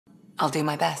I'll do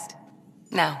my best.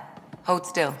 Now, hold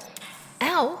still.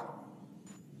 Ow!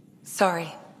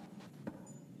 Sorry.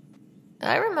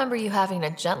 I remember you having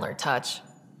a gentler touch.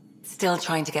 Still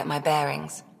trying to get my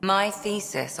bearings. My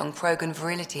thesis on Krogan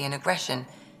virility and aggression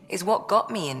is what got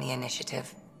me in the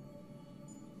initiative.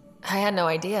 I had no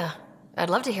idea. I'd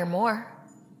love to hear more.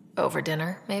 Over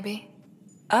dinner, maybe?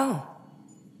 Oh.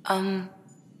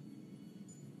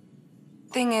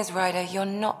 Thing is, Ryder, you're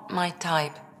not my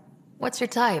type. What's your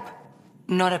type?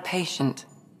 Not a patient.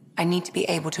 I need to be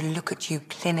able to look at you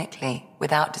clinically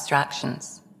without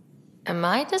distractions. Am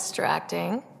I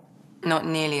distracting? Not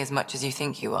nearly as much as you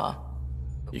think you are.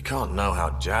 You can't know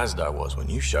how jazzed I was when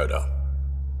you showed up.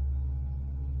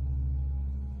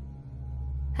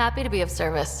 Happy to be of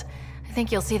service. I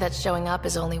think you'll see that showing up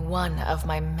is only one of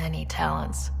my many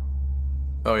talents.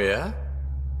 Oh yeah?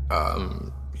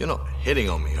 You're not hitting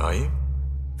on me, are you?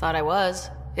 Thought I was.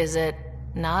 Is it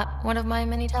not one of my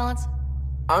many talents?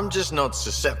 I'm just not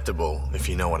susceptible, if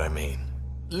you know what I mean.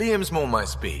 Liam's more my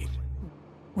speed.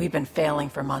 We've been failing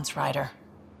for months, Ryder.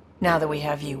 Now that we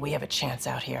have you, we have a chance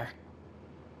out here.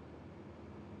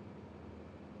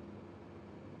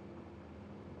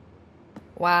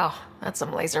 Wow, that's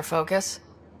some laser focus.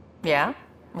 Yeah?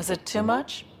 Was it too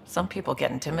much? Some people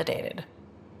get intimidated.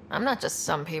 I'm not just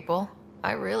some people.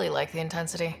 I really like the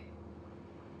intensity.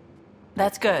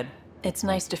 That's good. It's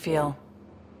nice to feel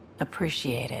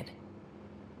appreciated.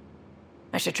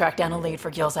 I should track down a lead for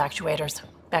Gil's actuators.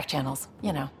 Back channels,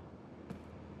 you know.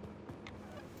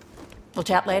 We'll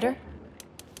chat later?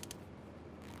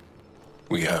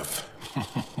 We have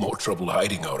more trouble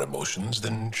hiding our emotions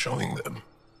than showing them.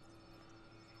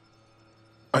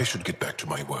 I should get back to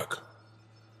my work.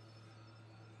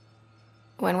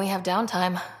 When we have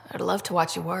downtime, I'd love to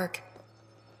watch you work.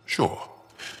 Sure.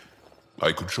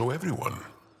 I could show everyone.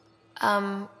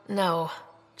 No.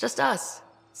 Just us.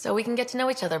 So we can get to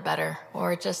know each other better,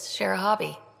 or just share a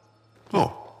hobby.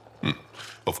 Oh,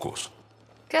 of course.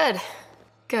 Good.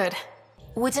 Good.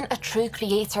 Wouldn't a true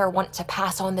creator want to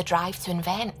pass on the drive to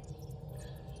invent?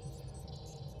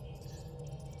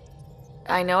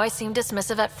 I know I seem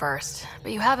dismissive at first,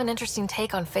 but you have an interesting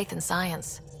take on faith and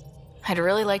science. I'd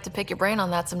really like to pick your brain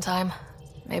on that sometime.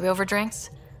 Maybe over drinks?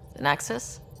 The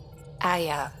Nexus?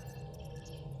 I'd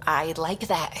like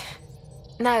that.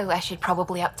 Now I should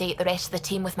probably update the rest of the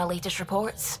team with my latest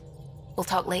reports. We'll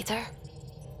talk later.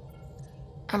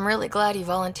 I'm really glad you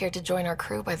volunteered to join our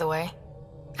crew, by the way.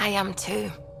 I am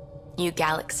too. New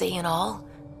galaxy and all.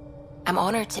 I'm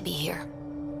honored to be here.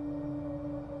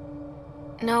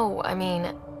 No, I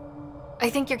mean,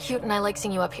 I think you're cute and I like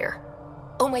seeing you up here.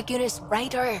 Oh my goodness,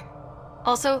 Ryder!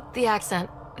 Also, the accent.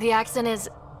 The accent is,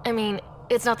 I mean,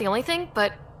 it's not the only thing,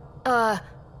 but,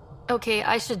 okay,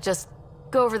 I should just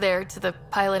go over there to the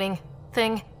piloting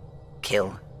thing.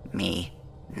 Kill me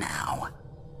now.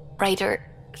 Ryder,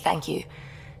 thank you.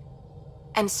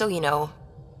 And so you know,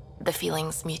 the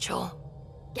feeling's mutual.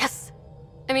 Yes!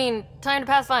 I mean, time to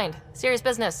pathfind. Serious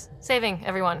business. Saving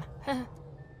everyone.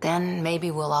 Then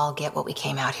maybe we'll all get what we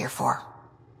came out here for.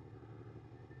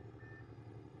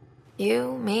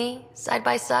 You, me, side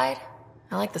by side?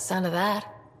 I like the sound of that.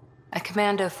 A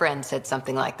commando friend said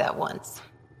something like that once.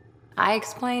 I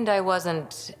explained I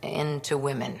wasn't into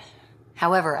women,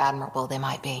 however admirable they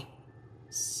might be.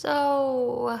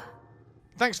 So...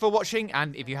 Thanks for watching,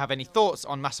 and if you have any thoughts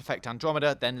on Mass Effect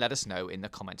Andromeda, then let us know in the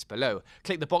comments below.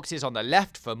 Click the boxes on the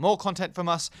left for more content from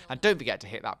us, and don't forget to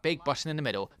hit that big button in the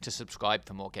middle to subscribe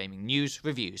for more gaming news,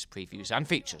 reviews, previews, and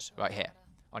features right here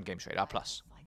on Games Radar Plus.